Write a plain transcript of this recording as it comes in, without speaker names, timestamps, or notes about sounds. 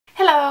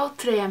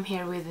Today I'm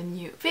here with a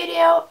new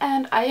video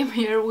and I am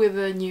here with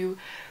a new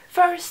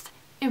first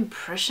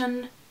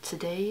impression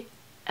today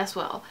as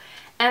well.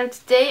 And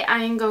today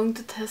I am going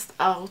to test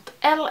out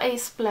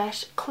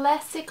LASplash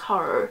Classic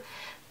Horror.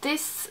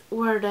 This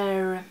were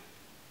their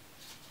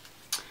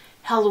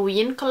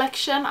Halloween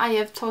collection. I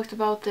have talked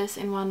about this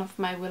in one of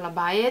my Will I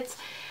Buy It.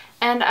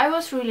 And I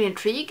was really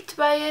intrigued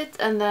by it,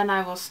 and then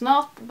I was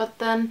not, but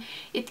then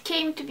it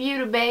came to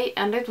Beauty Bay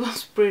and it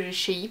was pretty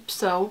cheap,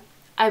 so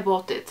I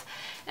bought it.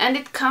 And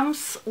it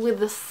comes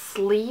with a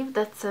sleeve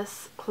that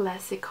says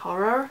Classic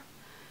Horror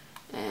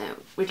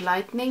with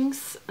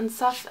lightnings and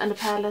stuff, and the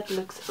palette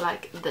looks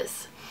like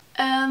this.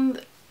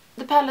 And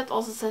the palette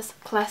also says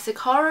Classic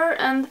Horror,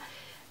 and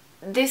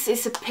this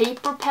is a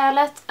paper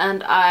palette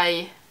and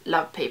I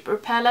love paper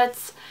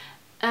palettes.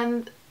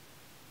 And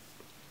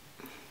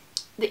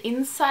the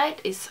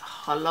inside is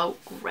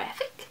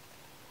holographic,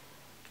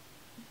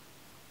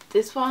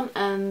 this one,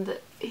 and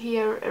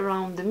here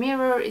around the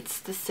mirror it's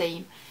the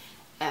same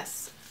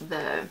as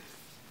the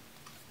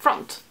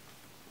front.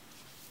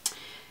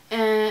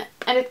 And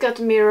it got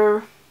a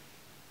mirror.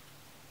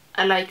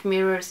 I like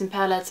mirrors in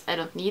palettes. I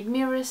don't need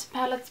mirrors in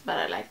palettes, but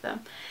I like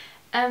them.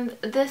 And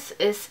this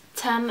is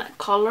 10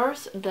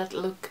 colors that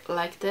look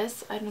like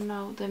this. I don't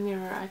know the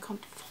mirror, I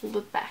can't fold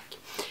it back.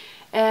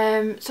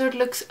 So it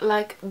looks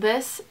like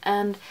this,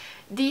 and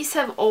these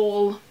have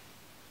all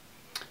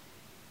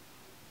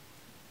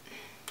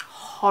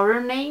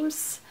horror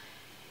names.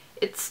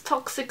 It's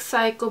Toxic,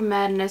 Psycho,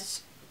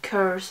 Madness,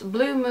 Curse,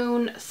 Blue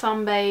Moon,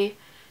 Zombie,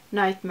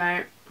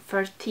 Nightmare,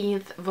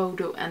 13th,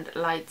 Voodoo, and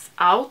Lights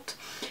Out.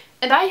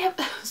 And I have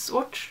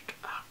swatched,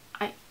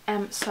 I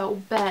am so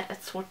bad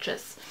at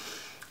swatches.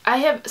 I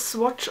have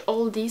swatched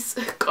all these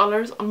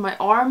colors on my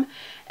arm,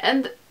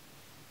 and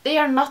they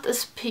are not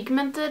as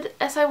pigmented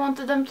as I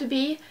wanted them to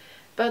be,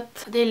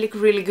 but they look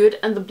really good.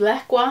 And the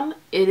black one,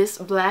 it is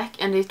black,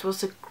 and it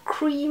was a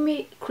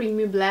creamy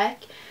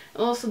black.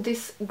 Also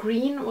this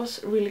green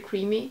was really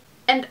creamy.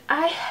 And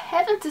I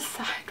haven't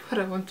decided what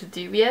I want to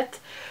do yet.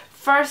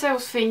 First I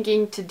was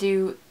thinking to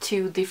do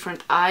 2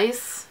 different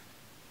eyes,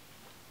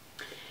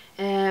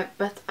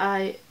 but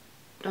I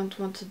don't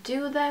want to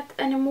do that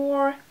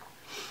anymore.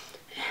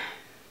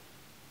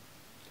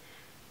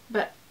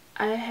 But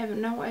I have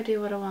no idea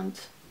what I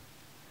want.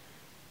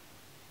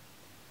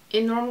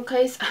 In normal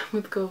case I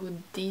would go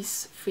with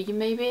these 3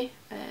 maybe.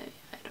 I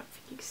don't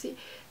think you can see.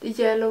 The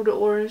yellow, the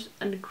orange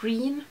and the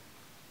green.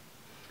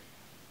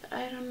 But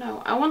I don't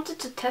know. I wanted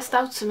to test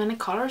out so many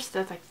colors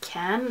that I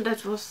can.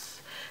 That's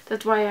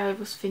why I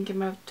was thinking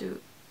about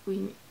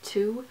doing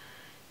 2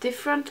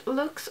 different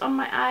looks on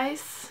my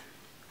eyes.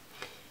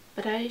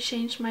 But I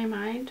changed my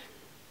mind.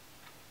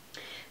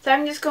 So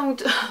I'm just going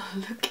to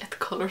look at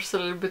colors a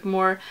little bit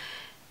more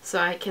so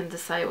I can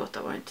decide what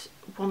I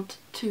want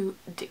to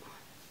do.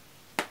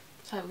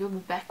 So I will be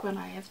back when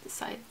I have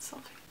decided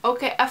something.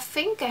 Okay, I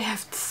think I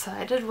have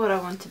decided what I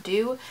want to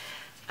do.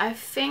 I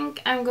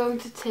think I'm going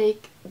to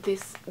take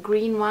this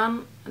green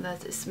one,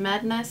 that is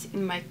Madness,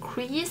 in my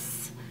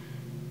crease.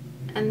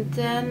 And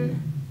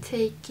then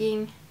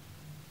taking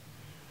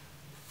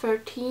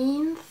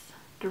 13th,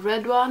 the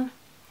red one,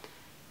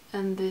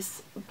 and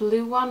this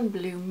blue one,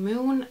 Blue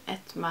Moon,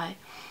 at my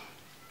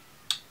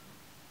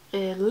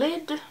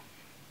lid.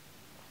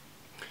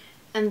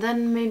 And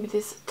then maybe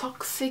this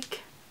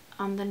Toxic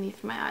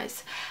underneath my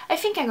eyes. I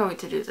think I'm going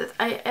to do that.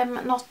 I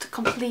am not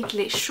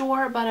completely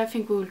sure, but I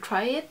think we will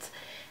try it.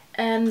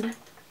 And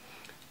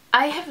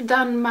I have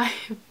done my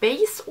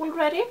base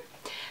already,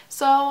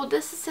 so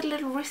this is a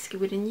little risky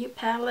with a new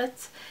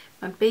palette.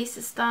 My base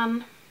is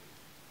done.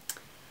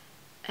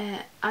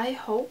 I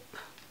hope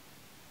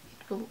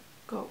it will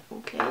go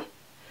okay.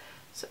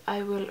 So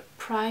I will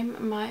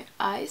prime my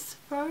eyes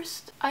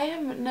first. I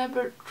have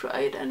never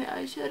tried any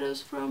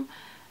eyeshadows from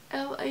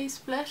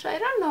LASplash. I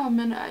don't know how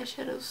many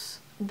eyeshadows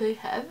they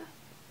have.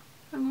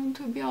 I'm going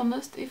to be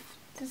honest, if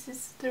this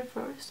is their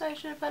first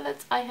eyeshadow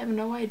palette, I have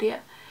no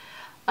idea.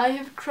 I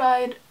have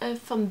tried a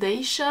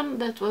foundation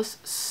that was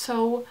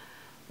so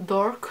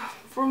dark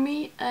for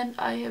me, and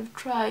I have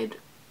tried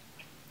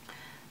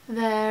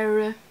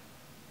their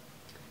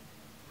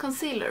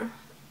concealer.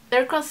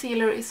 Their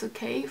concealer is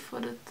okay for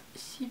that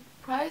cheap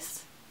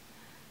price.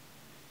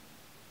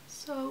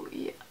 So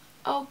yeah,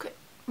 okay.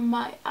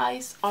 My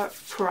eyes are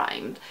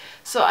primed,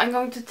 so I'm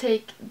going to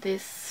take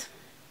this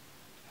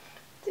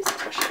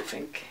brush, I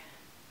think.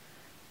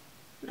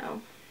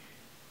 No,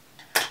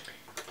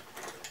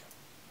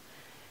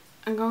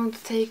 I'm going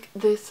to take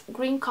this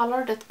green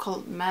color that's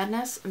called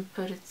Madness and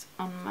put it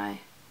on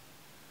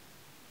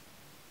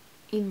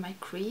in my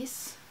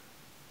crease,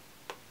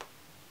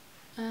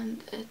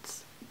 and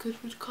it's good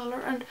with color.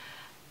 And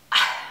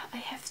I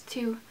have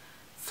to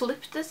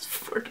flip this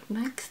for the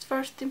next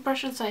first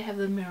impression, so I have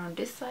the mirror on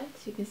this side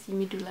so you can see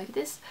me do like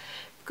this,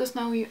 because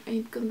now you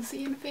ain't gonna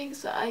see anything.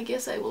 So I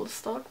guess I will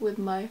start with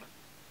my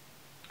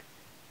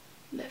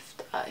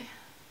left eye.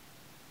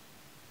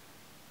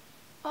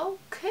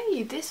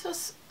 Okay, this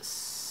was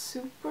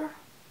super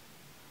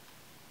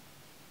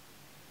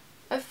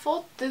I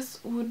thought this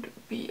would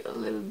be a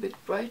little bit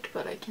bright,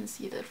 but I can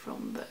see that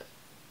from the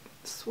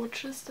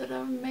swatches that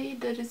I've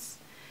made that it's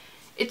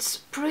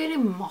pretty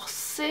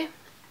mossy,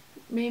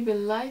 maybe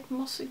light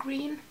mossy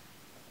green,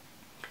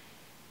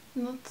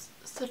 not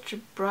such a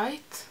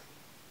bright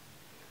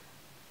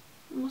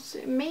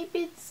mossy. Maybe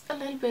it's a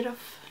little bit of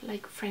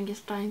like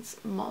Frankenstein's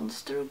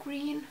monster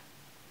green,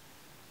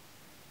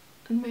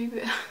 and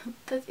maybe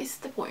that is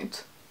the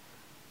point,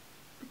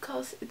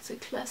 because it's a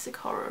classic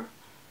horror.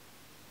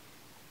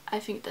 I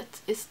think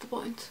that is the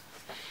point.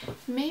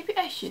 Maybe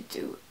I should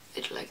do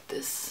it like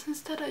this.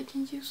 Instead I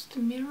can use the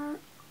mirror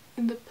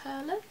in the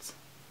palette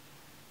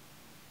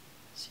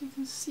so you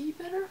can see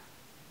better.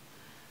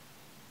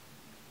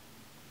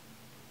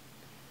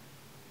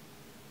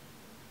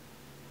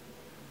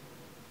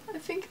 I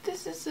think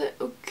this is a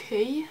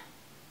okay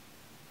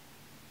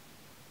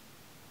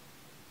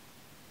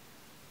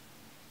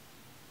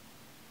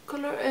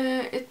color.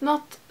 It's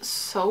not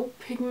so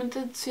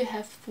pigmented, so you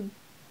have to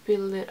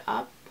build it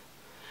up.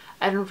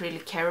 I don't really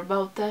care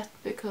about that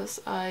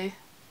because I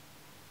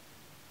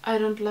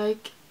don't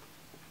like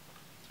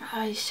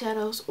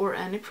eyeshadows or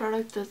any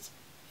product that's,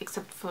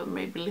 except for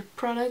maybe lip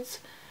products,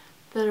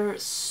 that are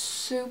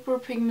super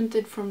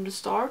pigmented from the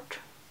start,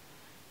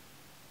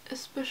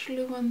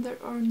 especially when they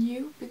are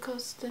new,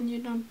 because then you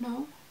don't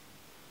know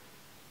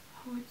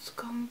how it's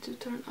going to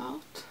turn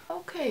out.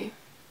 Okay,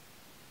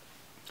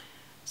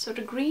 so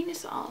the green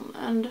is on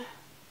and I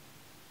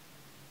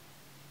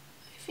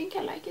think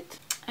I like it.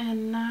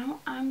 And now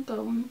I'm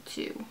going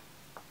to,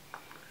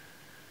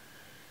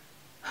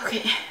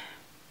 okay,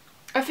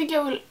 I think I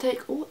will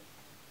take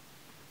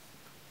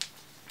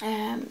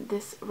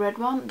this red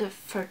one, the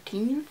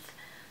 13th,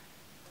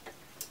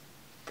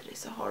 that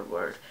is a hard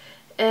word,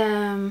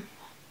 on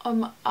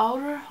my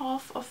outer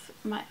half of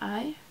my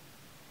eye,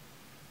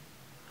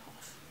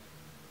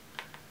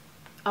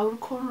 outer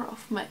corner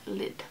of my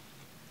lid,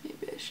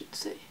 maybe I should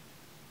say.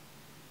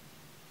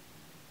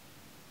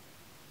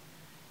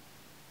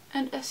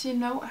 And as you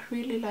know, I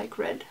really like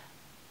red,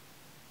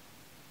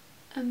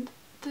 and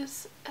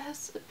this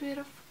has a bit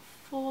of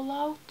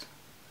fallout,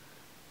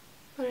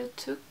 but I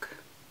took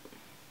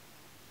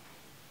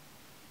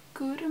a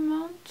good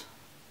amount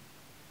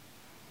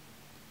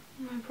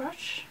on my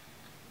brush.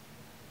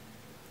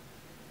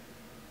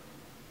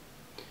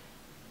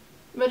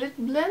 But it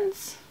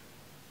blends.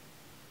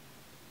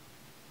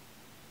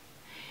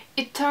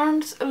 It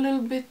turns a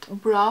little bit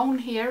brown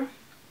here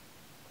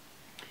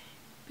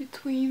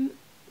between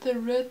the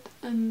red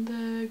and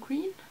the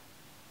green,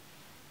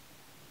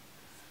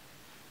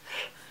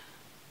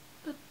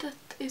 but that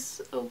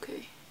is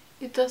okay.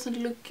 It doesn't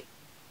look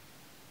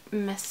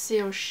messy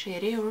or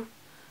shitty or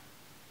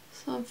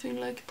something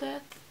like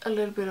that. A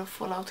little bit of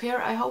fallout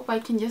here. I hope I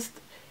can just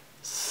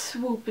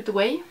swoop it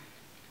away.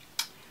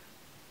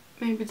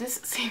 Maybe this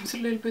seems a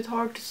little bit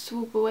hard to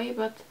swoop away,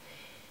 but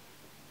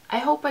I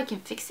hope I can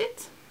fix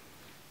it,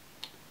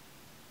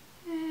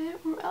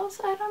 or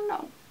else I don't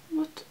know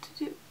what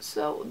to do.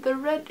 So the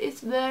red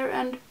is there,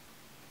 and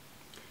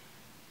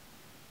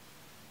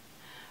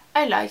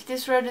I like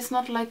this red. It's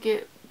not like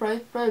a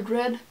bright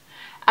red.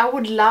 I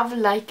would love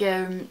like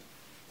a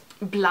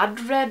blood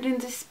red in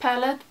this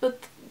palette,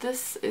 but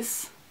this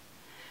is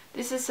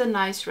a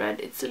nice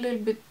red. It's a little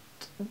bit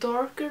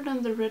darker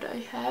than the red I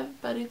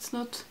have, but it's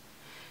not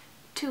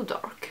too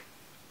dark,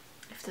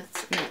 if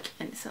that makes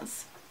any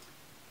sense.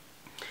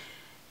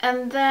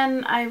 And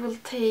then I will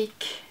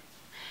take,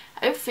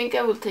 I think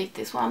I will take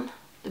this one,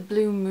 the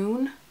Blue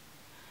Moon.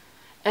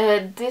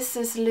 This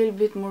is a little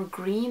bit more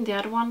green, the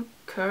other one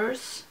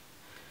Curse,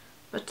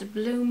 but the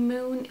Blue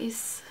Moon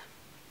is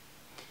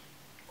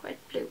quite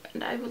blue.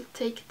 And I will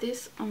take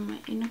this on my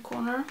inner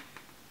corner.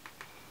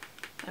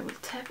 I will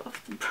tap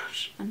off the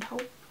brush and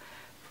hope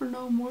for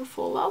no more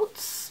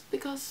fallouts,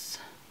 because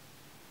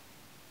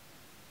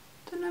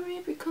then I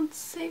maybe can't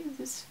save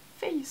this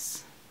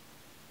face.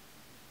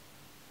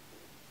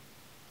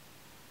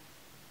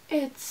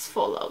 It's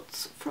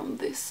fallouts from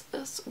this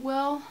as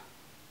well.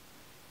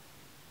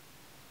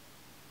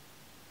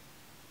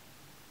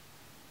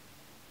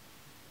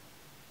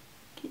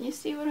 Can you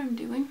see what I'm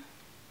doing?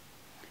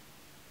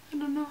 I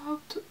don't know how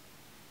to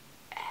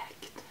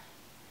act.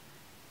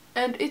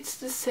 And it's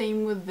the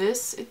same with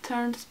this. It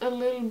turns a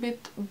little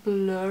bit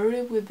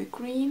blurry with the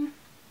green,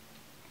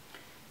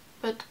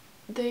 but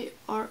they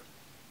are,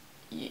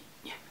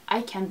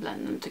 I can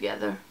blend them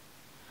together.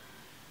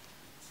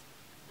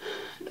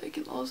 And I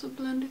can also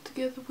blend it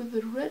together with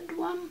the red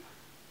one,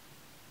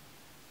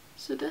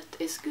 so that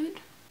is good.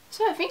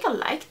 So I think I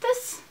like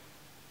this.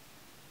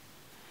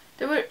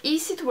 They were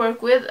easy to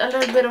work with, a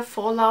little bit of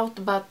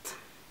fallout, but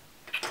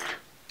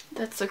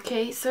that's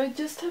okay. So I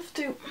just have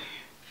to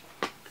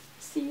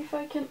see if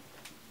I can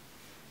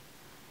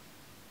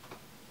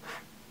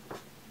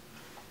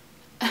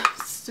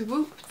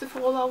swoop the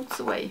fallouts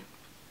away.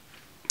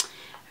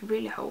 I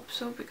really hope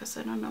so, because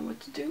I don't know what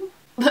to do.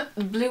 The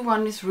blue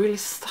one is really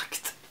stuck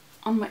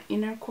on my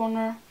inner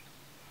corner.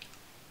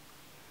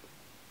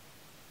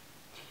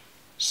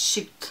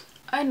 Shoot.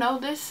 I know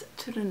this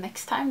to the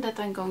next time that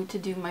I'm going to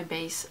do my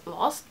base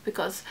last,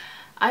 because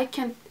I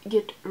can't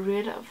get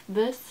rid of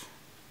this.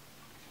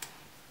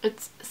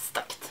 It's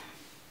stuck.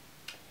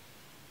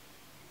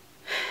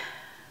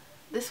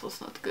 This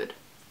was not good.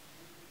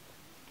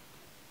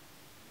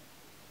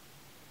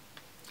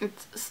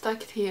 It's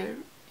stuck here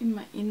in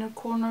my inner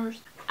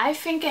corners. I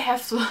think I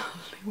have to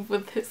live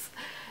with this.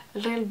 A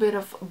little bit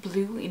of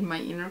blue in my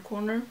inner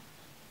corner.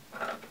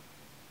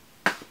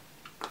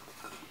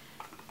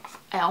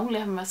 I only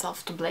have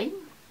myself to blame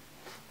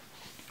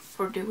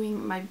for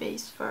doing my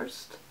base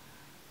first.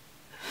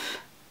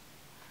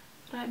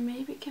 But I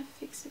maybe can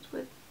fix it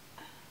with,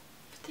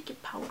 take a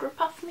powder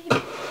puff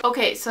maybe.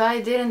 Okay, so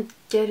I didn't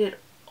get it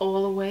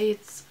all the way.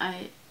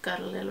 I got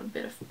a little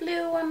bit of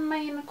blue on my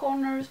inner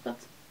corners, but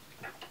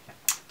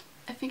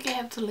I think I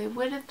have to live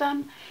with it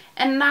then.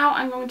 And now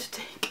I'm going to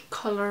take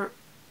color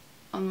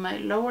on my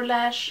lower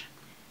lash.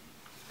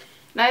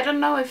 Now I don't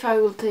know if I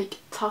will take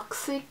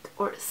Toxic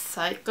or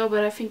Psycho,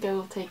 but I think I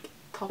will take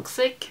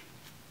Toxic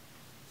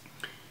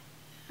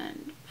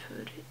and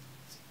put it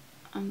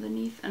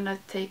underneath, and I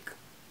take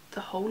the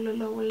whole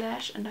lower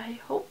lash, and I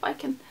hope I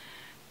can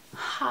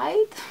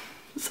hide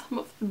some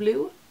of the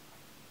blue.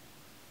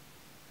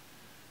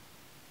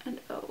 And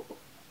oh,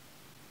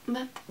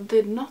 that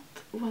did not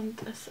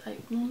went as I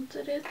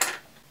wanted it.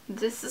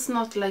 This is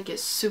not like a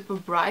super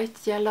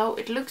bright yellow.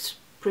 It looks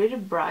pretty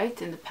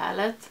bright in the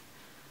palette,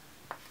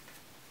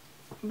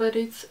 but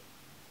it's,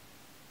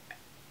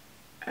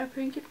 I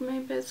think it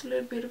maybe has a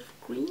little bit of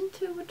green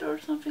to it or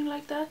something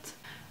like that.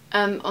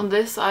 And on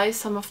this eye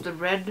some of the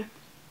red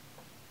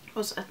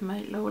was at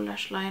my lower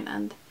lash line,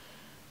 and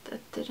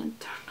that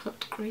didn't turn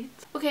out great.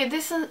 Okay,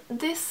 this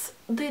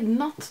did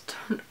not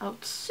turn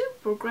out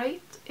super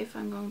great, if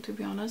I'm going to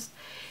be honest.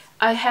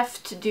 I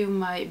have to do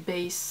my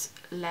base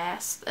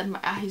last and my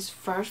eyes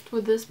first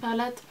with this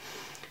palette,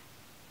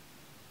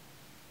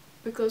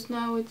 because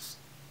now it's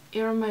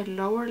here on my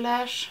lower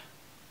lash.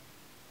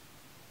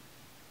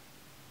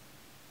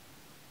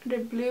 The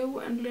blue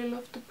and little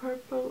of the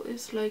purple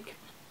is like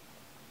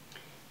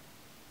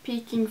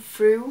peeking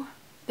through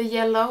the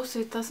yellow, so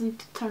it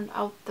doesn't turn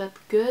out that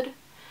good.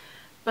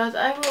 But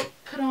I will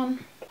put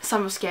on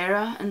some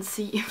mascara and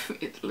see if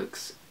it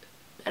looks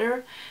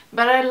better.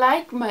 But I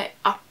like my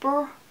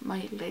upper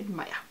lid,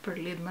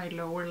 my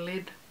lower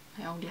lid.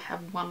 I only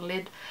have one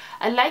lid.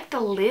 I like the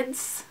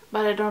lids,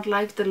 but I don't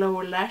like the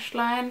lower lash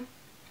line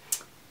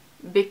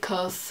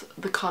because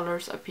the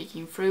colors are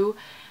peeking through.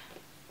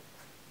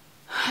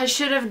 I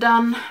should have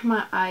done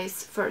my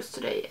eyes first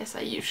today, as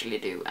I usually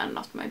do, and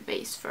not my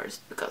base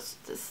first, because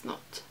this is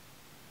not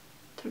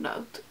turned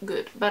out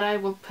good. But I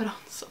will put on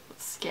some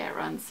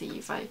mascara and see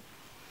if I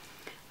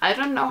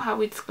don't know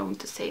how it's going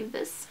to save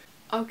this.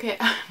 Okay,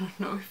 I don't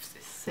know if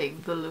this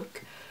saved the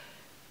look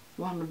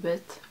one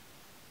bit.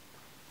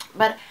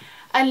 But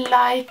I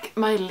like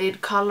my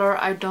lid color.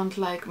 I don't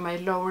like my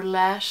lower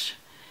lash.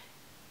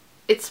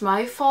 It's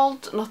my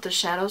fault, not the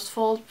shadow's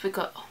fault,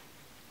 because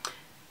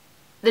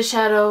the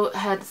shadow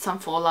had some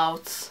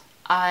fallouts.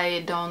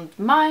 I don't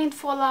mind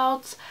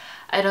fallouts.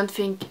 I don't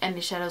think any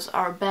shadows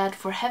are bad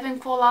for having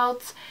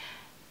fallouts.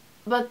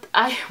 But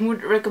I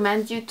would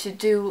recommend you to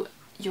do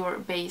your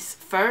base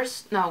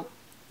first. No,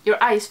 your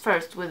eyes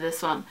first with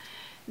this one.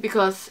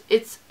 Because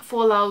it's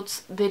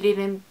fallouts,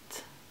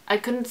 I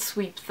couldn't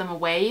sweep them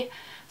away.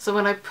 So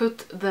when I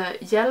put the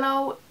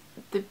yellow,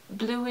 the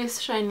blue is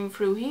shining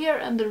through here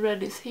and the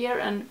red is here,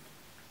 and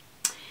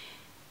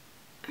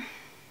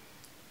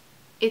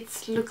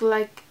it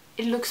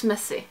looks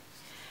messy.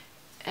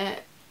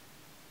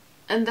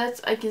 And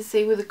that's, I can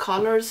say, with the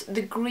colors.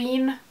 The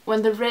green,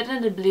 when the red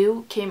and the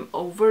blue came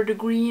over the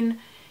green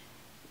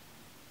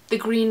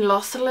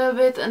lost a little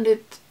bit, and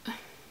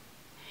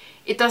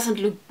it doesn't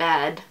look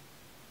bad.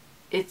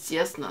 It's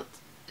just not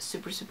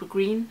super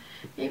green.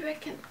 Maybe I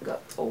can go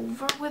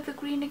over with the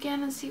green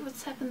again and see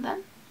what's happened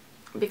then,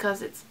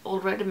 because it's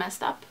already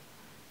messed up,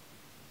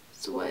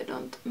 so I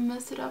don't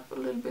mess it up a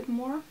little bit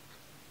more.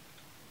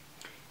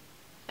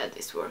 Yeah,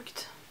 this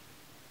worked.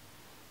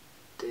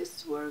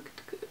 This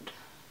worked good.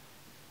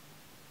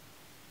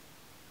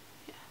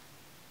 Yeah.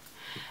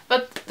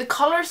 But the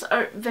colors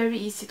are very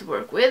easy to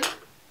work with,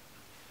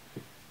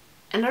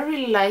 and I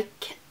really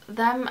like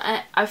them.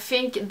 I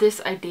think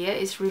this idea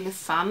is really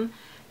fun,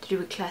 to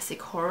do a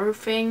classic horror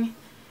thing,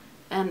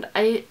 and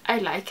I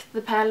like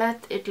the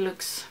palette.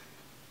 It's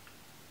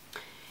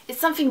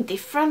something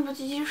different what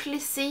you usually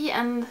see,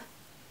 and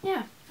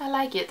yeah, I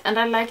like it. And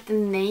I like the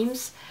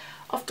names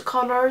of the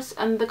colors,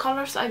 and the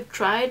colors I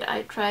tried,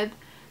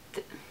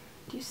 do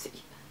you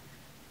see?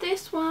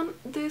 This one,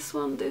 this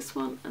one, this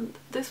one, and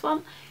this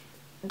one.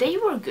 They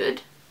were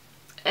good.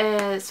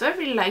 So I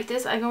really like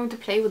this. I'm going to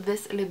play with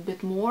this a little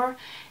bit more,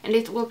 and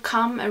it will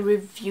come a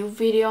review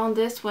video on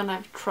this when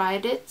I've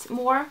tried it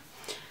more.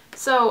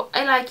 So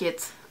I like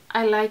it.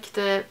 I like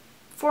the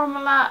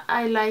formula,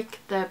 I like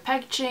the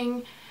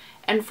packaging,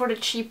 and for the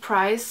cheap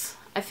price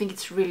I think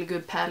it's a really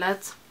good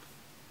palette.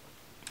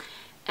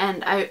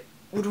 And I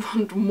would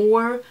want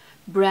more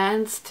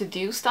brands to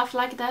do stuff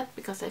like that,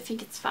 because I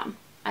think it's fun.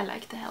 I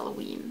like the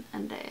Halloween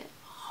and the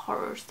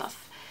horror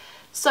stuff.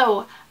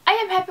 So I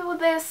am happy with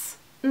this.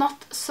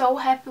 Not so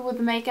happy with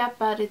the makeup,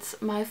 but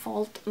it's my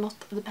fault, not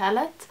the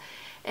palette.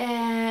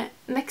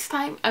 Next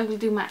time I will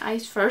do my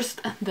eyes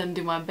first and then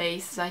do my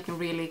base, so I can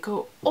really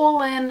go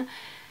all in.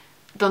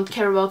 Don't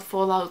care about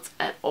fallouts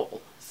at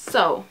all.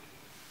 So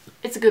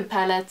it's a good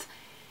palette.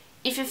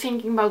 If you're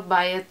thinking about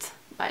buy it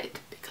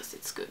because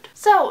it's good.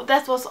 So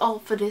that was all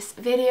for this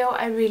video.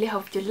 I really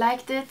hope you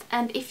liked it,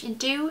 and if you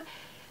do,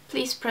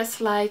 please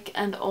press like,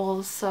 and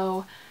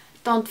also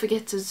don't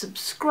forget to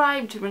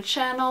subscribe to my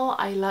channel.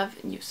 I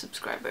love new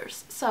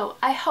subscribers. So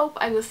I hope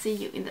I will see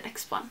you in the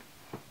next one.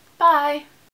 Bye!